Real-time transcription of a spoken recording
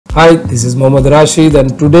Hi, this is Mohammad Rashid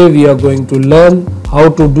and today we are going to learn how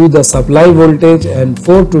to do the supply voltage and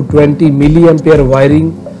 4 to 20 milliampere wiring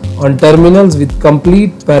on terminals with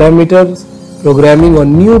complete parameters programming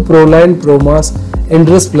on new Proline Promass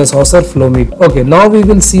Endress+hauser Flowmeter. Okay, now we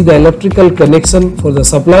will see the electrical connection for the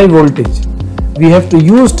supply voltage. We have to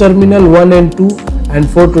use terminal 1 and 2 and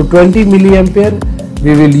 4 to 20 milliampere.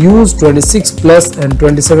 We will use 26 plus and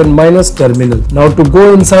 27 minus terminal. Now to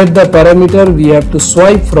go inside the parameter, we have to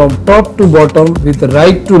swipe from top to bottom with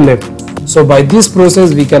right to left. So by this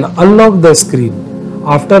process we can unlock the screen.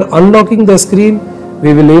 After unlocking the screen,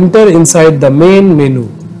 we will enter inside the main menu.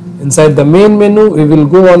 Inside the main menu, we will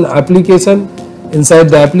go on application. Inside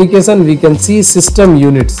the application, we can see system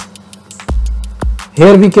units.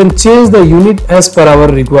 Here we can change the unit as per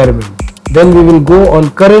our requirement. Then we will go on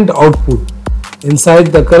current output. Inside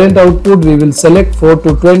the current output, we will select 4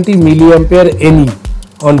 to 20 milliampere any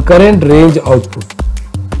on current range output.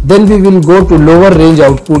 Then we will go to lower range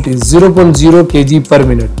output is 0.0 kg per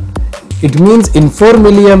minute. It means in 4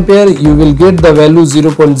 milliampere you will get the value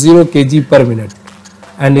 0.0 kg per minute.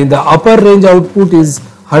 And in the upper range output is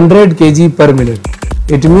 100 kg per minute.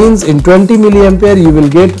 It means in 20 milliampere you will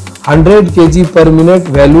get 100 kg per minute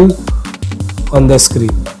value on the screen.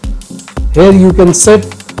 Here you can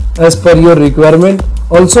set as per your requirement.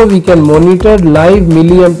 Also we can monitor live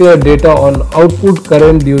milliampere data on output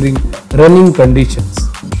current during running conditions.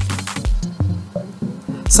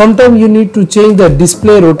 Sometimes you need to change the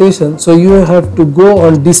display rotation, so you have to go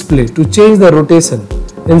on display to change the rotation.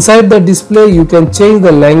 Inside the display you can change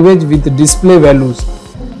the language with display values.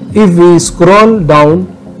 If we scroll down,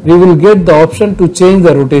 we will get the option to change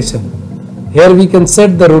the rotation. Here we can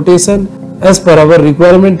set the rotation as per our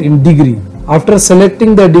requirement in degree. After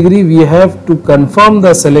selecting the degree, we have to confirm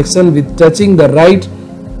the selection with touching the right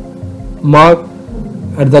mark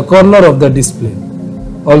at the corner of the display.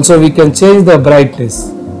 Also we can change the brightness,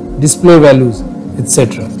 display values,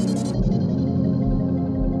 etc.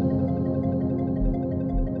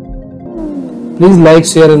 Please like,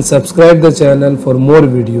 share and subscribe the channel for more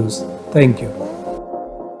videos. Thank you.